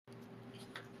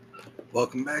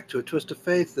Welcome back to A Twist of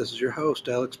Faith. This is your host,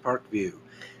 Alex Parkview.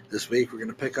 This week we're going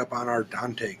to pick up on our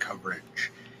Dante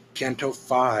coverage. Canto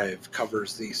 5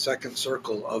 covers the second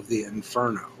circle of the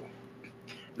Inferno.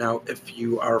 Now, if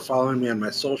you are following me on my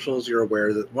socials, you're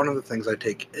aware that one of the things I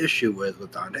take issue with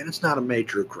Dante, and it's not a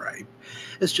major gripe,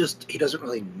 it's just he doesn't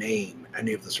really name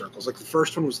any of the circles. Like the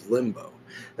first one was Limbo.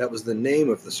 That was the name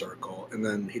of the circle, and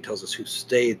then he tells us who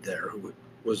stayed there, who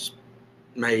was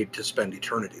made to spend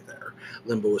eternity there.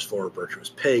 Limbo was for virtuous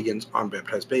pagans,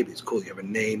 unbaptized babies. Cool, you have a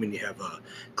name and you have a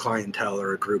clientele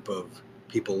or a group of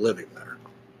people living there.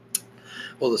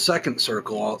 Well, the second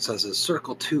circle, all it says is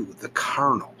Circle 2, the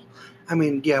Carnal. I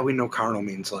mean, yeah, we know carnal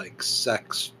means like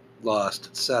sex, lust,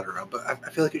 etc., but I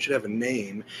feel like it should have a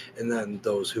name, and then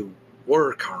those who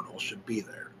were carnal should be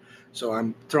there. So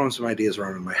I'm throwing some ideas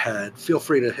around in my head. Feel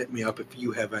free to hit me up if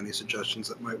you have any suggestions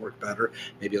that might work better.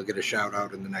 Maybe I'll get a shout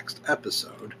out in the next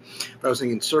episode. But I was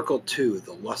thinking Circle 2,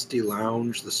 the lusty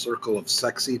lounge, the circle of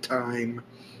sexy time.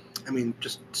 I mean,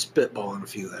 just spitballing a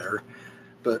few there.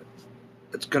 But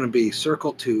it's going to be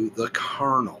Circle 2, the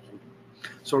carnal.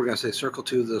 So we're going to say Circle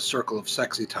 2, the circle of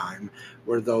sexy time,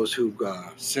 where those who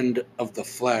sinned of the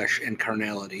flesh and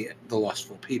carnality, the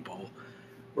lustful people,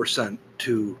 were sent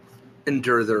to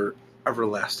endure their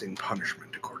everlasting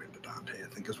punishment, according to Dante, I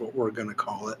think is what we're going to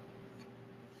call it.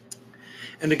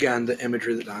 And again, the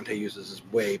imagery that Dante uses is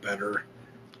way better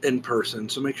in person,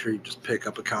 so make sure you just pick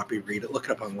up a copy, read it, look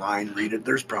it up online, read it.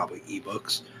 There's probably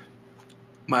ebooks.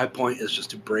 My point is just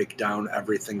to break down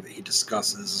everything that he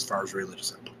discusses as far as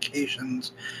religious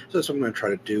implications. So that's what I'm going to try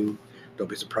to do. Don't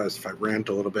be surprised if I rant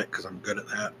a little bit, because I'm good at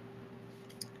that.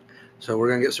 So we're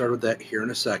going to get started with that here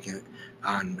in a second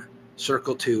on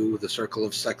Circle 2, the circle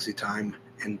of sexy time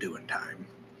and doing time,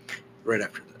 right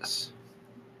after this.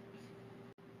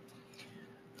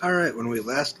 Alright, when we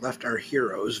last left our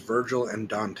heroes, Virgil and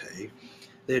Dante,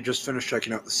 they had just finished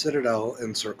checking out the Citadel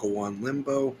in Circle 1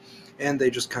 Limbo, and they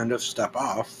just kind of step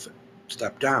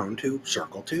down to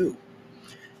Circle 2.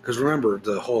 Because remember,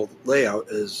 the whole layout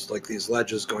is like these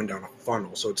ledges going down a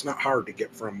funnel, so it's not hard to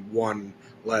get from one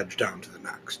ledge down to the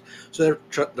next. So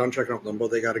they're done checking out Limbo,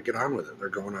 they got to get on with it. They're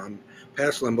going on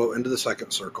past Limbo into the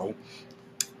second circle.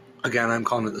 Again, I'm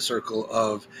calling it the circle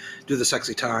of do the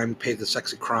sexy time, pay the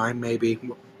sexy crime, maybe.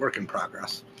 Work in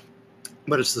progress.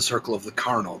 But it's the circle of the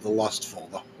carnal, the lustful,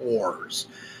 the whores,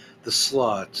 the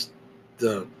sluts,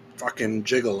 the fucking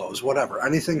gigolos, whatever.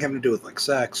 Anything having to do with like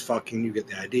sex, fucking, you get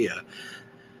the idea.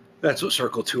 That's what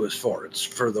Circle 2 is for. It's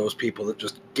for those people that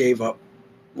just gave up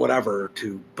whatever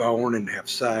to bone and have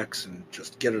sex and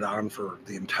just get it on for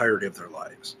the entirety of their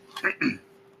lives.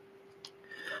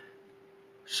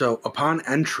 So upon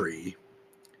entry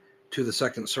to the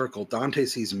second circle, Dante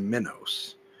sees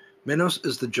Minos. Minos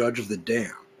is the judge of the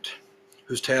damned,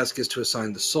 whose task is to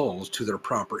assign the souls to their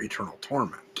proper eternal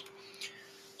torment.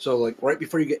 So, like, right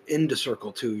before you get into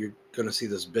Circle 2, you're going to see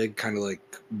this big kind of like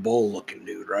bull-looking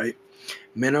dude, right?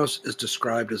 Minos is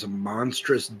described as a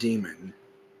monstrous demon,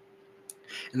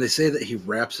 and they say that he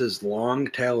wraps his long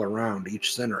tail around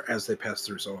each sinner as they pass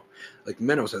through. So, like,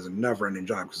 Minos has a never-ending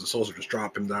job because the souls are just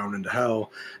dropping down into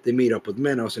hell. They meet up with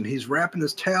Minos, and he's wrapping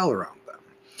his tail around them.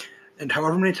 And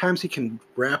however many times he can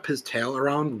wrap his tail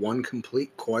around one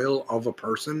complete coil of a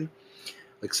person,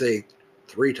 like, say,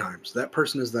 3 times, that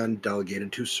person is then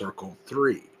delegated to Circle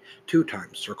 3. 2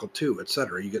 times, Circle 2,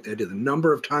 etc. You get the idea. The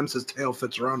number of times his tail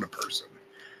fits around a person.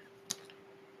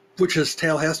 Which his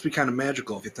tail has to be kind of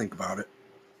magical if you think about it.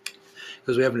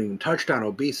 Because we haven't even touched on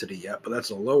obesity yet, but that's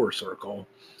a lower circle.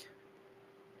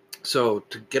 So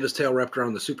to get his tail wrapped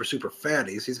around the super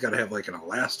fatties, he's got to have like an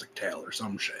elastic tail or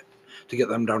some shit to get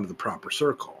them down to the proper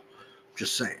circle.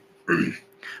 Just saying.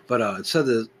 But it said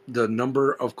that the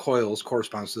number of coils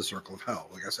corresponds to the circle of hell.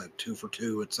 Like I said, 2 for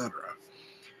 2, etc.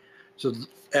 So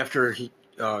after he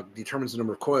determines the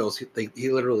number of coils, he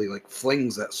literally like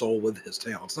flings that soul with his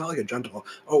tail. It's not like a gentle,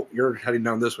 oh, you're heading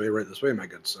down this way, right this way, my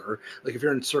good sir. Like if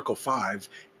you're in Circle 5,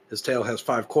 his tail has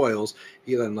 5 coils.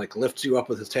 He then like lifts you up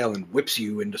with his tail and whips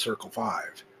you into Circle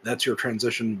 5. That's your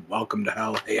transition. Welcome to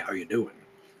hell. Hey, how you doing?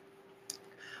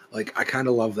 Like, I kind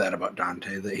of love that about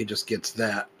Dante, that he just gets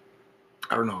that,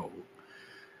 I don't know,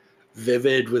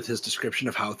 vivid with his description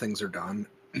of how things are done.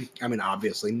 I mean,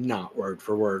 obviously not word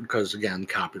for word, because again,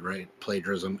 copyright,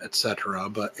 plagiarism, etc.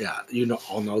 But yeah,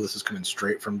 all know this is coming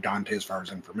straight from Dante as far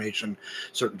as information.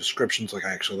 Certain descriptions, like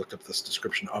I actually looked up this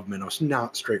description of Minos,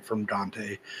 not straight from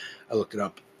Dante. I looked it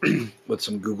up with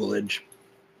some Googleage.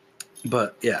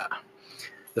 But yeah,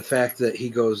 the fact that he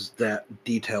goes that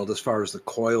detailed as far as the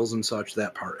coils and such,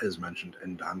 that part is mentioned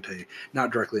in Dante.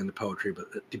 Not directly in the poetry, but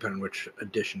depending on which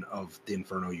edition of the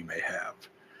Inferno you may have.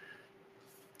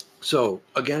 So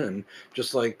again,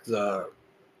 just like the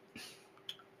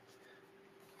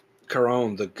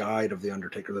Caron, the guide of the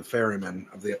Undertaker, the ferryman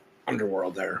of the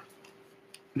underworld there,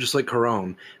 just like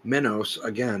Caron, Minos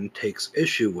again takes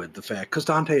issue with the fact, because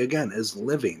Dante again is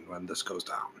living when this goes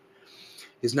down.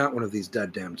 He's not one of these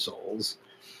dead damned souls.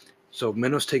 So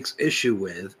Minos takes issue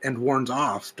with and warns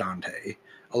off Dante,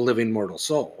 a living mortal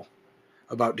soul,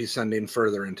 about descending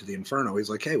further into the inferno. He's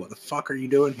like, hey, what the fuck are you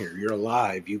doing here? You're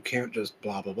alive. You can't just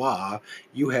blah, blah, blah.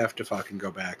 You have to fucking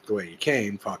go back the way you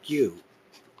came. Fuck you.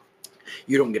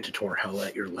 You don't get to tour hell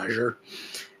at your leisure.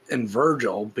 And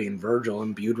Virgil, being Virgil,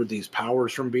 imbued with these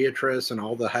powers from Beatrice and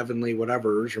all the heavenly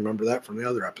whatevers, remember that from the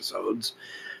other episodes,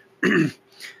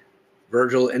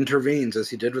 Virgil intervenes, as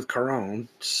he did with Caron,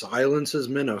 silences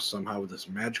Minos somehow with this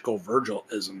magical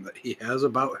Virgil-ism that he has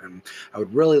about him. I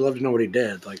would really love to know what he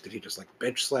did. Like, did he just, like,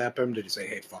 bitch slap him? Did he say,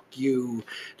 hey, fuck you?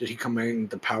 Did he command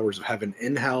the powers of heaven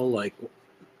in hell? Like,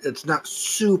 it's not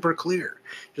super clear.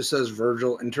 It just says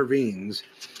Virgil intervenes,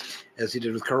 as he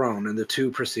did with Caron, and the two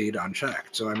proceed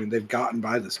unchecked. So, I mean, they've gotten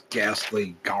by this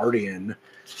ghastly guardian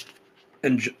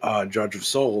and judge of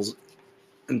souls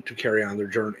and to carry on their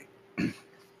journey.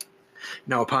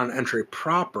 Now, upon entry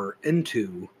proper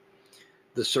into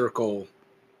the circle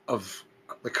of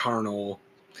the carnal,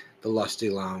 the lusty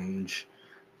lounge,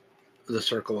 the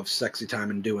circle of sexy time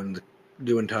and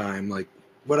doing time, like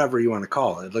whatever you want to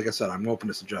call it. Like I said, I'm open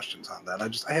to suggestions on that.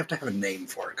 I have to have a name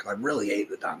for it because I really hate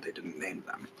that Dante didn't name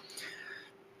them.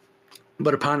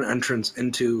 But upon entrance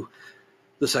into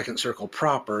the second circle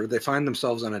proper, they find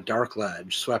themselves on a dark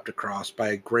ledge swept across by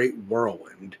a great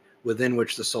whirlwind within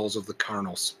which the souls of the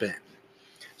carnal spin.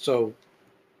 So,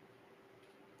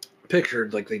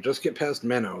 pictured, like, they just get past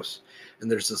Minos,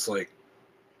 and there's this, like,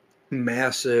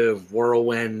 massive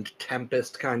whirlwind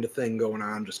tempest kind of thing going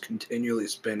on, just continually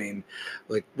spinning.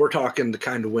 Like, we're talking the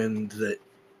kind of wind that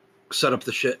set up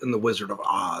the shit in the Wizard of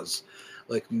Oz.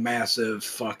 Like, massive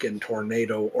fucking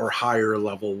tornado or higher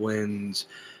level winds,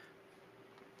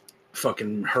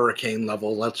 fucking hurricane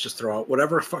level. Let's just throw out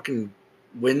whatever fucking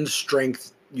wind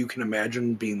strength you can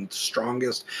imagine being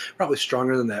strongest, probably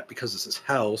stronger than that because this is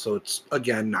hell, so it's,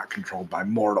 again, not controlled by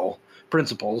mortal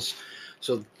principles.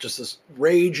 So just this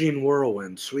raging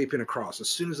whirlwind sweeping across. As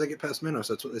soon as they get past Minos,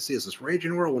 that's what they see, is this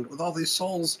raging whirlwind with all these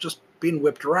souls just being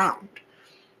whipped around.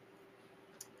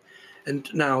 And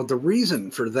now the reason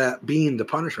for that being the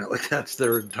punishment, like that's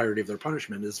their entirety of their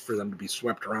punishment, is for them to be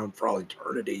swept around for all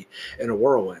eternity in a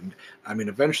whirlwind. I mean,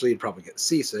 eventually you'd probably get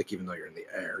seasick, even though you're in the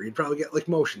air. You'd probably get like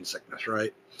motion sickness,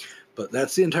 right? But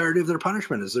that's the entirety of their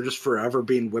punishment, is they're just forever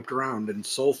being whipped around in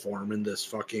soul form in this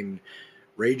fucking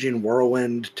raging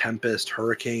whirlwind, tempest,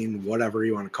 hurricane, whatever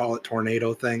you want to call it,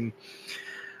 tornado thing.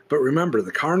 But remember,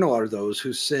 the carnal are those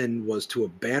whose sin was to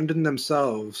abandon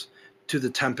themselves to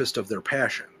the tempest of their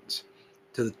passions,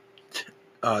 to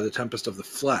the tempest of the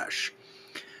flesh.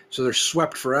 So they're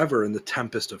swept forever in the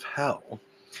tempest of hell.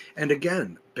 And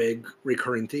again, big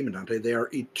recurring theme in Dante, they are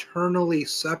eternally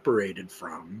separated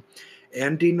from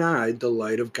and denied the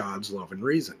light of God's love and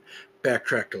reason.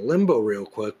 Backtrack to limbo real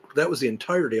quick. That was the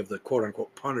entirety of the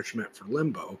quote-unquote punishment for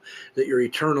limbo, that you're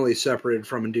eternally separated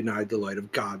from and denied the light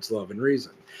of God's love and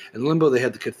reason. In limbo, they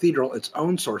had the cathedral, its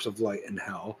own source of light in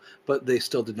hell, but they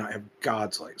still did not have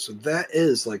God's light. So that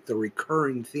is like the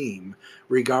recurring theme,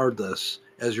 regardless,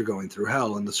 as you're going through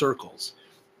hell in the circles.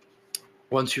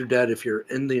 Once you're dead, if you're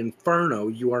in the inferno,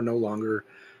 you are no longer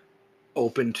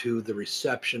open to the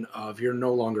reception of, you're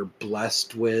no longer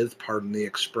blessed with, pardon the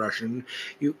expression,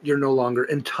 you're no longer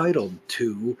entitled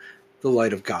to the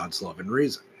light of God's love and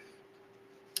reason.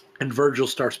 And Virgil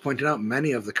starts pointing out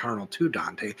many of the carnal to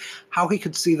Dante. How he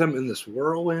could see them in this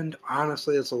whirlwind,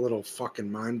 honestly, it's a little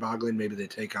fucking mind-boggling. Maybe they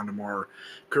take on a more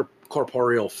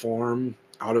corporeal form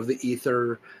out of the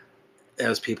ether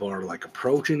as people are like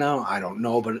approaching now. I don't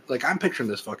know, but like I'm picturing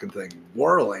this fucking thing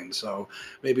whirling, so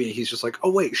maybe he's just like, oh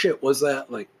wait, shit, was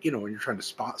that, like, you know, when you're trying to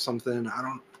spot something,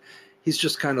 he's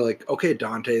just kind of like, okay,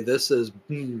 Dante, this is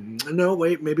no,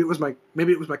 wait, maybe it was my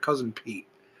cousin Pete.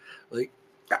 Like,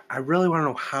 I really want to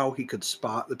know how he could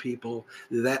spot the people.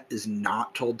 That is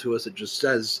not told to us. It just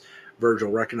says Virgil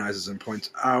recognizes and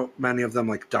points out many of them,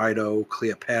 like Dido,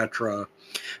 Cleopatra,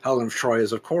 Helen of Troy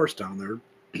is of course down there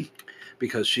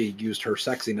because she used her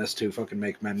sexiness to fucking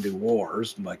make men do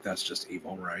wars. Like, that's just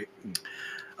evil, right?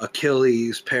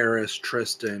 Achilles, Paris,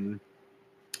 Tristan.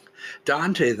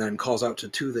 Dante then calls out to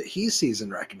two that he sees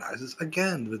and recognizes.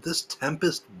 Again, with this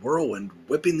tempest whirlwind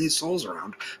whipping these souls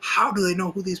around, how do they know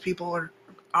who these people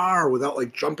are without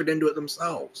like jumping into it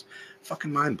themselves?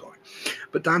 Fucking mind-blowing.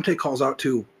 But Dante calls out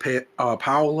to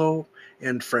Paolo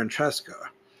and Francesca.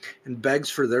 and begs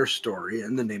for their story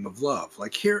in the name of love.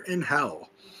 Like here in hell,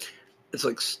 it's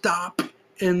like, stop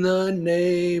in the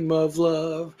name of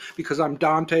love because I'm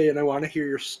Dante and I want to hear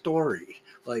your story.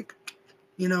 Like,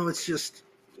 it's just,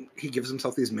 he gives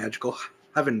himself these magical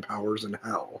heaven powers in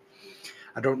hell.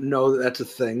 I don't know that that's a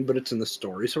thing, but it's in the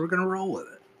story, so we're going to roll with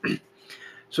it.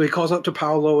 So he calls out to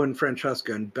Paolo and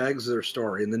Francesca and begs their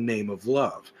story in the name of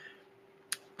love.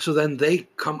 So then they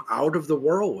come out of the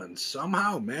whirlwind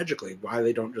somehow, magically. Why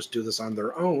they don't just do this on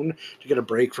their own to get a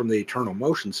break from the eternal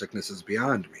motion sickness is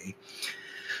beyond me.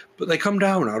 But they come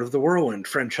down out of the whirlwind.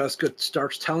 Francesca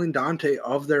starts telling Dante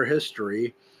of their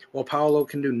history, while Paolo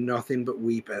can do nothing but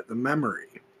weep at the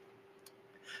memory.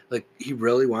 Like, he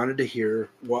really wanted to hear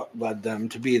what led them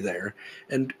to be there.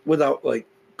 And without, like,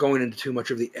 going into too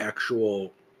much of the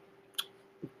actual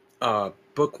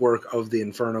bookwork of the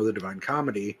Inferno, the Divine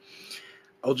Comedy,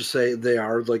 I'll just say they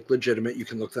are, like, legitimate. You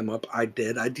can look them up. I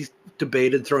did. I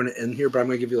debated throwing it in here, but I'm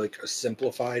going to give you, like, a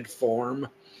simplified form.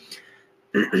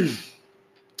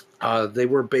 They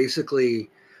were basically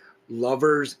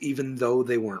lovers, even though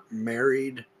they weren't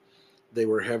married. They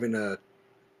were having a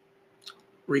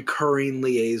recurring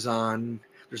liaison.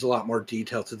 There's a lot more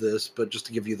detail to this, but just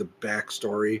to give you the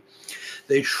backstory,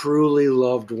 they truly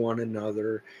loved one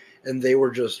another, and they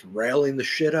were just railing the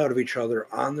shit out of each other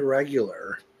on the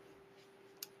regular.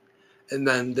 And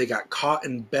then they got caught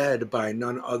in bed by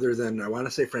none other than, I want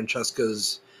to say,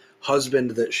 Francesca's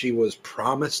husband that she was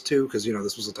promised to, because,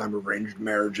 this was a time of arranged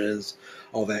marriages,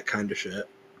 all that kind of shit.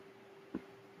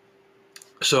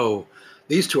 So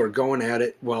these two are going at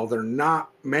it while they're not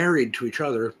married to each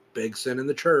other. Big sin in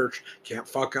the church. Can't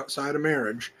fuck outside of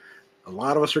marriage. A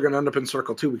lot of us are going to end up in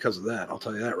circle 2 because of that. I'll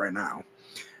tell you that right now.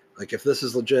 Like, if this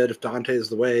is legit, if Dante is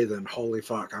the way, then holy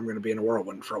fuck, I'm going to be in a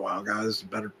whirlwind for a while, guys.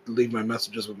 Better leave my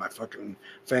messages with my fucking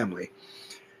family.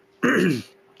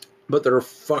 But they're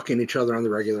fucking each other on the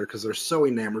regular because they're so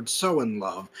enamored, so in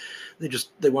love.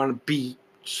 They want to be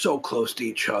so close to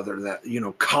each other that,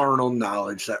 carnal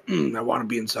knowledge that, I want to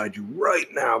be inside you right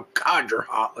now. God, you're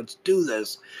hot. Let's do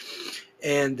this.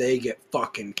 And they get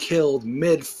fucking killed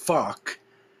mid-fuck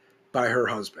by her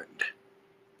husband.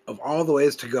 Of all the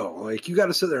ways to go, like, you got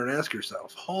to sit there and ask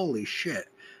yourself, holy shit,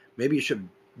 maybe you should have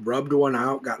rubbed one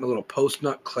out, gotten a little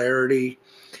post-nut clarity.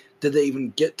 Did they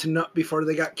even get to nut before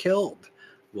they got killed?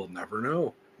 We'll never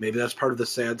know. Maybe that's part of the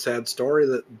sad, sad story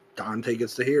that Dante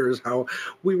gets to hear, is how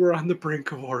we were on the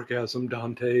brink of orgasm,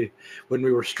 Dante, when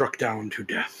we were struck down to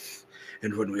death.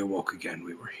 And when we awoke again,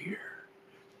 we were here.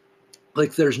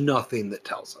 Like, there's nothing that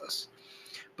tells us.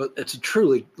 But it's a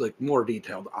truly, like, more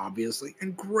detailed, obviously,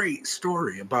 and great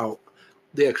story about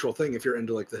the actual thing if you're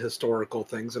into, like, the historical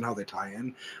things and how they tie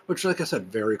in, which, like I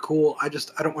said, very cool. I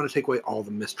don't want to take away all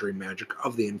the mystery magic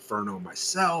of the Inferno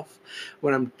myself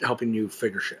when I'm helping you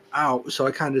figure shit out. So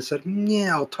I kind of said,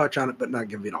 yeah, I'll touch on it, but not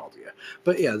give it all to you.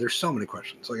 But yeah, there's so many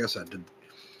questions. Like I said,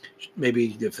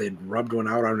 maybe if they'd rubbed one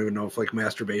out, I don't even know if, like,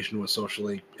 masturbation was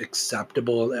socially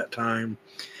acceptable at that time.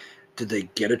 Did they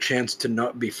get a chance to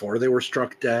nut before they were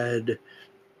struck dead?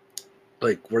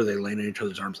 Like, were they laying in each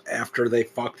other's arms after they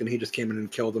fucked and he just came in and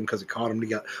killed them because he caught them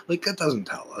together? Like, that doesn't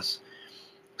tell us.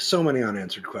 So many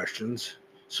unanswered questions.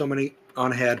 So many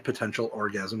unhad potential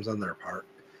orgasms on their part.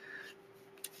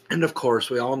 And of course,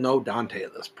 we all know Dante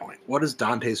at this point. What is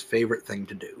Dante's favorite thing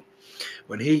to do?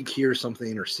 When he hears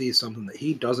something or sees something that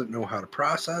he doesn't know how to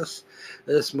process,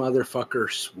 this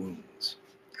motherfucker swoons.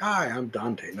 Hi, I'm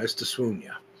Dante. Nice to swoon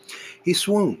ya. He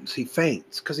swoons. He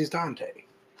faints because he's Dante.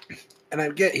 And I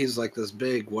get he's like this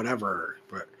big whatever,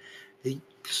 but he's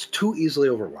too easily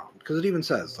overwhelmed. Because it even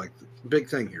says, like, the big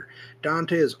thing here,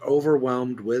 Dante is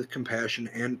overwhelmed with compassion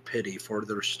and pity for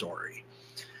their story.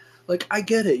 Like, I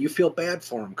get it. You feel bad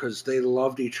for them because they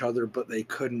loved each other, but they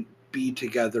couldn't be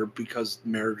together because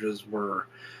marriages were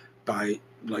by,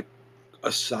 like,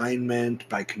 assignment,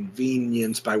 by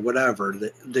convenience, by whatever.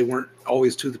 They weren't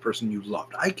always to the person you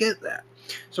loved. I get that.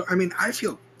 So, I mean, I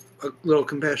feel a little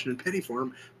compassion and pity for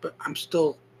him, but I'm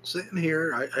still sitting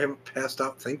here. I haven't passed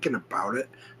out thinking about it.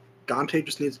 Dante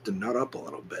just needs to nut up a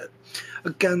little bit.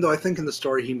 Again, though, I think in the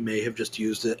story he may have just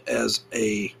used it as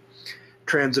a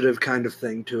transitive kind of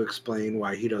thing to explain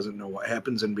why he doesn't know what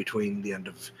happens in between the end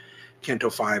of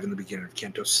Canto 5 and the beginning of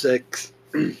Canto 6.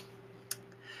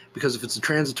 Because if it's a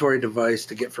transitory device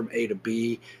to get from A to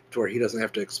B to where he doesn't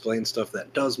have to explain stuff,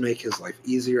 that does make his life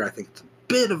easier. I think it's a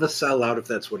bit of a sellout if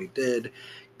that's what he did,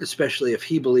 especially if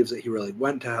he believes that he really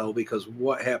went to hell, because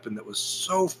what happened that was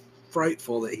so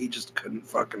frightful that he just couldn't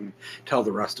fucking tell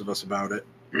the rest of us about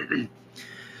it.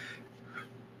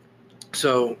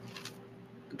 So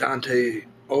Dante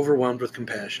overwhelmed with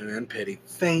compassion and pity,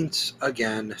 faints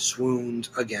again, swoons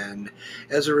again,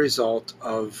 as a result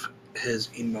of his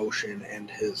emotion and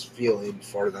his feeling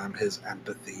for them, his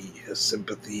empathy, his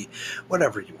sympathy,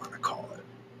 whatever you want to call it.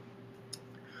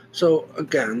 So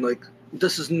again, like,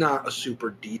 this is not a super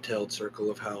detailed circle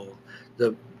of hell.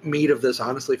 The meat of this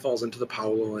honestly falls into the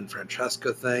Paolo and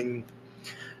Francesca thing.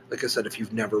 Like I said, if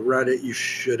you've never read it, you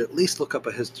should at least look up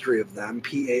a history of them.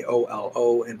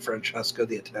 Paolo and Francesca,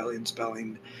 the Italian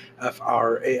spelling,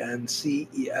 Francesca.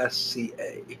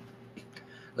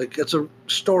 Like, it's a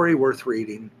story worth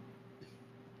reading.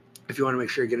 If you want to make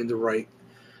sure you're getting the right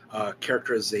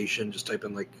characterization, just type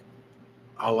in, like,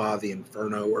 a la the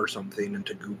Inferno or something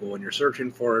into Google when you're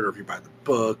searching for it, or if you buy the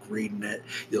book, reading it,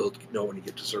 you'll know when you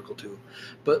get to Circle 2.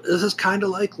 But this is kind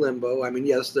of like Limbo. I mean,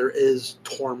 yes, there is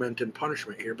torment and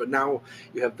punishment here, but now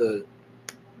you have the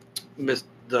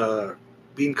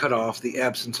being cut off, the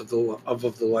absence of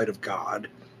the light of God.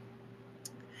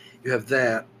 You have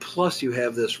that, plus you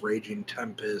have this raging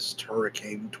tempest,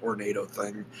 hurricane, tornado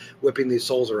thing whipping these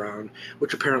souls around,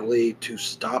 which apparently, to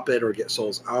stop it or get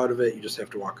souls out of it, you just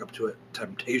have to walk up to it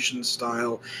temptation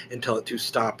style and tell it to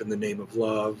stop in the name of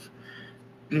love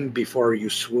before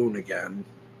you swoon again.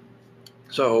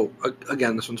 So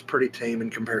again, this one's pretty tame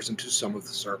in comparison to some of the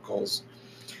circles.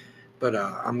 But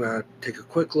I'm going to take a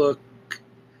quick look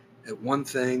at one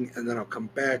thing, and then I'll come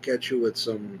back at you with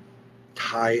some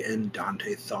tie-in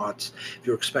Dante thoughts. If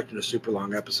you're expecting a super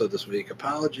long episode this week,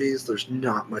 apologies. There's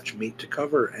not much meat to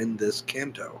cover in this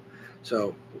canto.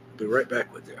 So we'll be right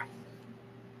back with you.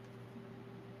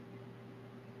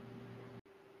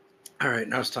 All right,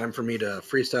 now it's time for me to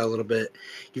freestyle a little bit,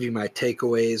 give you my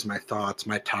takeaways, my thoughts,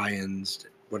 my tie-ins,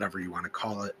 whatever you want to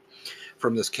call it,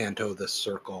 from this canto, this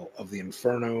circle of the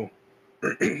Inferno.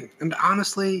 And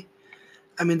honestly,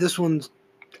 I mean, this one's,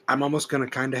 I'm almost going to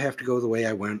kind of have to go the way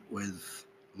I went with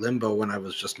Limbo when I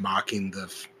was just mocking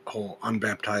the whole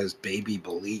unbaptized baby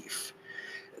belief.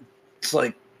 It's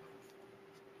like,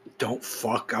 don't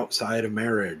fuck outside of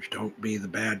marriage. Don't be the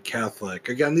bad Catholic.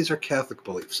 Again, these are Catholic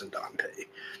beliefs in Dante.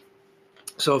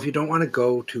 So if you don't want to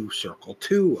go to Circle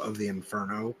 2 of the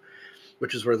Inferno,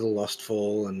 which is where the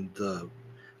lustful and the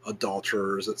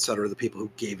adulterers, etc., the people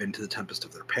who gave into the tempest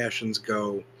of their passions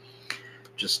go,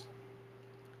 just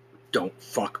don't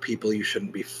fuck people you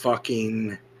shouldn't be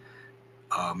fucking.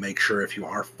 Make sure if you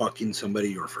are fucking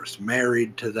somebody, you're first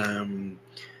married to them.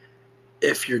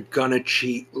 If you're gonna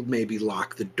cheat, maybe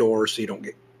lock the door so you don't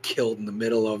get killed in the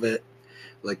middle of it,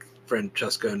 like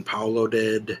Francesca and Paolo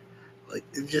did. Like,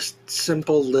 just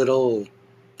simple little,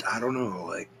 I don't know,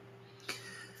 like,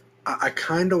 I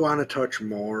kind of want to touch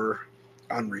more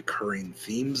on recurring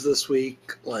themes this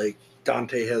week. Like,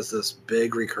 Dante has this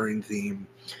big recurring theme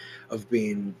of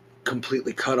being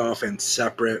completely cut off and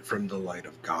separate from the light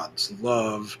of God's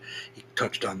love. He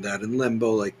touched on that in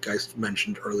Limbo, like I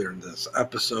mentioned earlier in this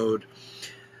episode.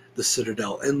 The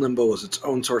citadel in Limbo was its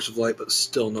own source of light, but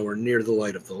still nowhere near the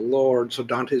light of the Lord. So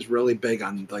Dante's really big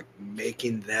on, like,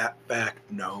 making that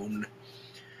fact known.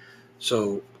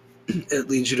 So it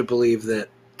leads you to believe that,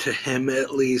 to him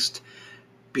at least,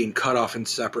 being cut off and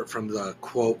separate from the,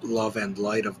 quote, love and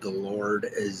light of the Lord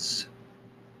is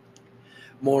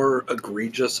more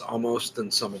egregious almost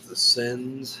than some of the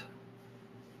sins.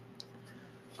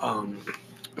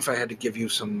 If I had to give you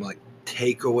some, like,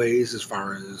 takeaways as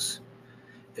far as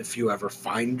if you ever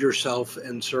find yourself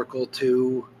in Circle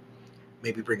 2,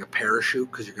 maybe bring a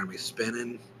parachute because you're going to be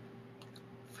spinning.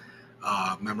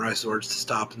 Memorize the words to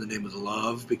stop in the name of the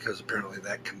love, because apparently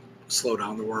that can slow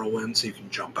down the whirlwind so you can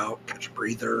jump out, catch a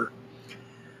breather.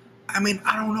 I mean,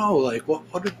 I don't know. Like,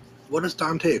 what does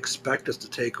Dante expect us to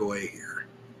take away here?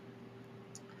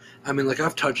 I mean, like,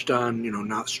 I've touched on,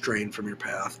 not straying from your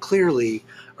path. Clearly,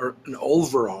 or an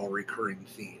overall recurring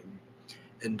theme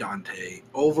in Dante,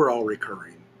 overall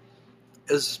recurring,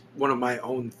 is one of my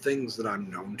own things that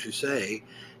I'm known to say.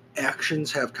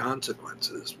 Actions have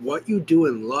consequences. What you do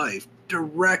in life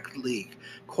directly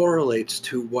correlates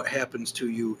to what happens to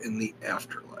you in the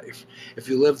afterlife. If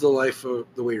you live the life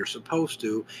the way you're supposed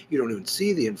to, you don't even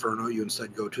see the Inferno. You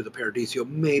instead go to the Paradiso,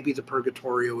 maybe the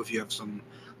Purgatorio if you have some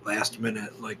last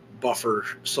minute, like, buffer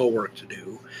soul work to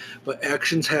do. But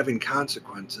actions having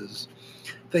consequences,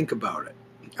 think about it.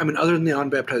 I mean, other than the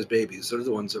unbaptized babies, they're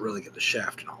the ones that really get the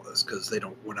shaft in all this, because they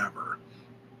don't whatever.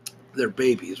 They're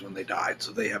babies when they died,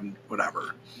 so they have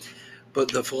whatever.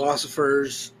 But the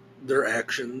philosophers, their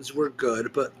actions were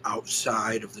good, but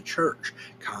outside of the church.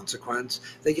 Consequence,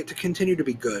 they get to continue to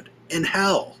be good in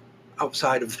hell,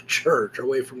 outside of the church,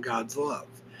 away from God's love.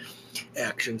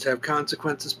 Actions have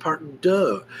consequences, part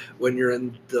duh. When you're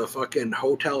in the fucking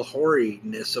hotel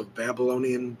hoariness of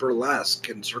Babylonian burlesque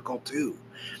in Circle 2.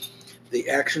 The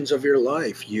actions of your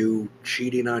life, you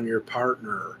cheating on your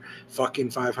partner,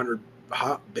 fucking 500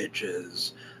 hot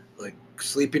bitches, like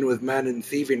sleeping with men and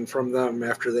thieving from them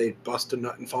after they bust a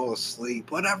nut and fall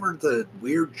asleep, whatever the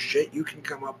weird shit you can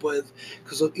come up with,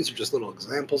 because these are just little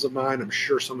examples of mine. I'm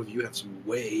sure some of you have some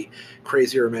way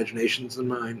crazier imaginations than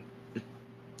mine.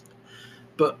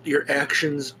 But your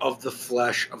actions of the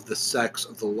flesh, of the sex,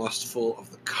 of the lustful,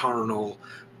 of the carnal,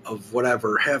 of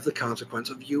whatever, have the consequence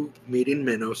of you meeting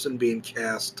Minos and being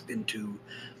cast into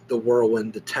the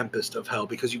whirlwind, the tempest of hell,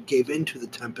 because you gave into the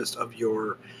tempest of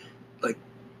your, like,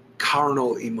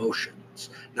 carnal emotions.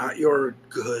 Not your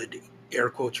good, air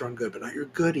quotes are on good, but not your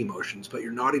good emotions, but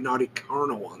your naughty, naughty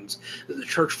carnal ones that the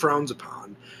church frowns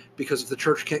upon. Because if the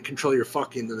church can't control your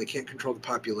fucking, then they can't control the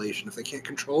population. If they can't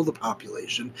control the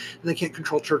population, then they can't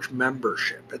control church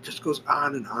membership. It just goes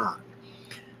on and on.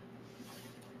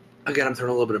 Again, I'm throwing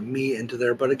a little bit of me into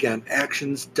there, but again,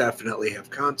 actions definitely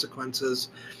have consequences.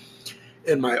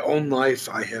 In my own life,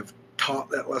 I have taught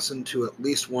that lesson to at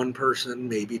least one person,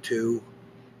 maybe two.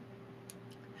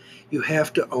 You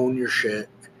have to own your shit.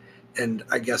 And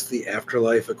I guess the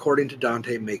afterlife, according to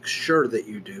Dante, makes sure that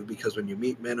you do, because when you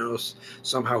meet Minos,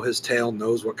 somehow his tail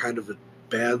knows what kind of a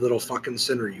bad little fucking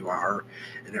sinner you are,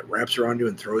 and it wraps around you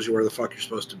and throws you where the fuck you're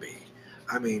supposed to be.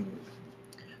 I mean,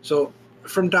 so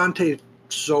from Dante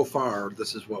so far,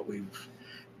 this is what we've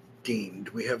deemed.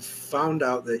 We have found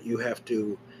out that you have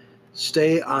to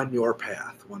stay on your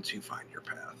path once you find your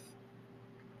path.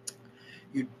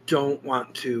 You don't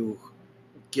want to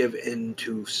give in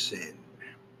to sin.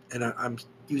 And I'm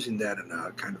using that in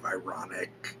a kind of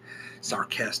ironic,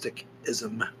 sarcastic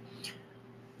ism.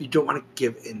 You don't want to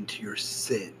give in to your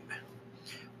sin.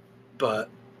 But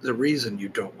the reason you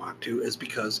don't want to is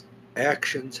because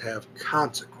actions have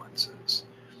consequences.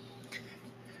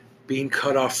 Being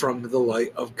cut off from the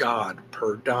light of God,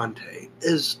 per Dante,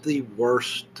 is the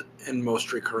worst and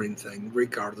most recurring thing,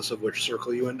 regardless of which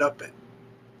circle you end up in.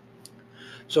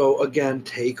 So again,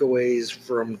 takeaways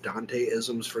from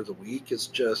Dante-isms for the week is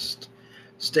just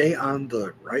stay on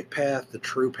the right path, the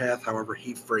true path, however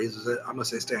he phrases it. I'm going to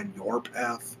say stay on your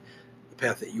path, the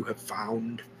path that you have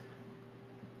found.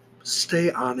 Stay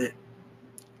on it,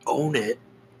 own it,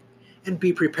 and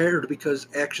be prepared, because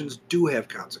actions do have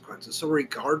consequences. So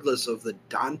regardless of the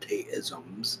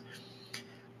Dante-isms,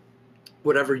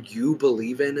 whatever you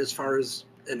believe in as far as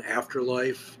an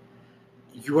afterlife,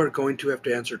 you are going to have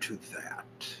to answer to that.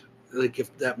 Like,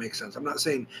 if that makes sense. I'm not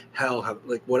saying hell,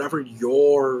 like, whatever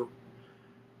your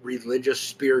religious,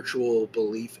 spiritual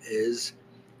belief is,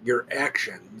 your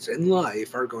actions in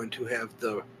life are going to have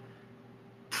the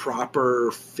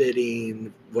proper,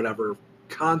 fitting, whatever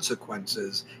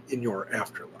consequences in your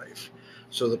afterlife.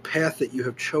 So the path that you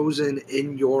have chosen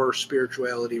in your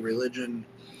spirituality, religion,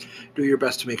 do your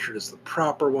best to make sure it's the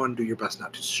proper one. Do your best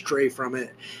not to stray from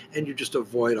it. And you just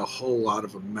avoid a whole lot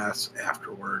of a mess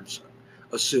afterwards,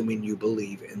 assuming you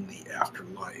believe in the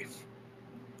afterlife.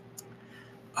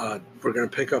 We're going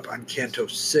to pick up on Canto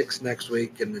 6 next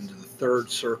week and into the third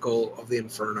circle of the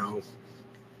Inferno.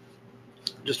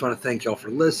 Just want to thank y'all for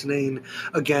listening.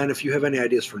 Again, if you have any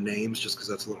ideas for names, just because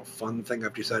that's a little fun thing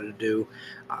I've decided to do,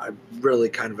 I'm really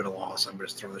kind of at a loss. I'm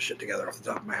just throwing this shit together off the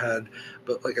top of my head.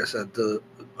 But like I said, the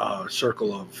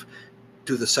circle of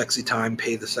do the sexy time,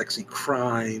 pay the sexy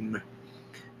crime,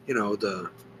 the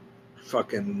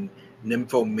fucking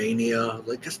nymphomania,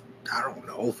 like, just, I don't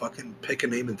know, fucking pick a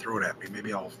name and throw it at me.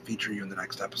 Maybe I'll feature you in the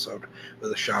next episode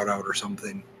with a shout out or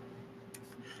something.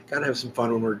 Gotta have some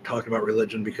fun when we're talking about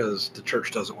religion, because the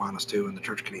church doesn't want us to, and the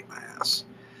church can eat my ass.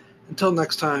 Until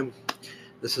next time,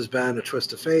 this has been A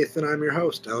Twist of Faith, and I'm your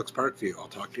host, Alex Parkview. I'll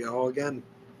talk to you all again.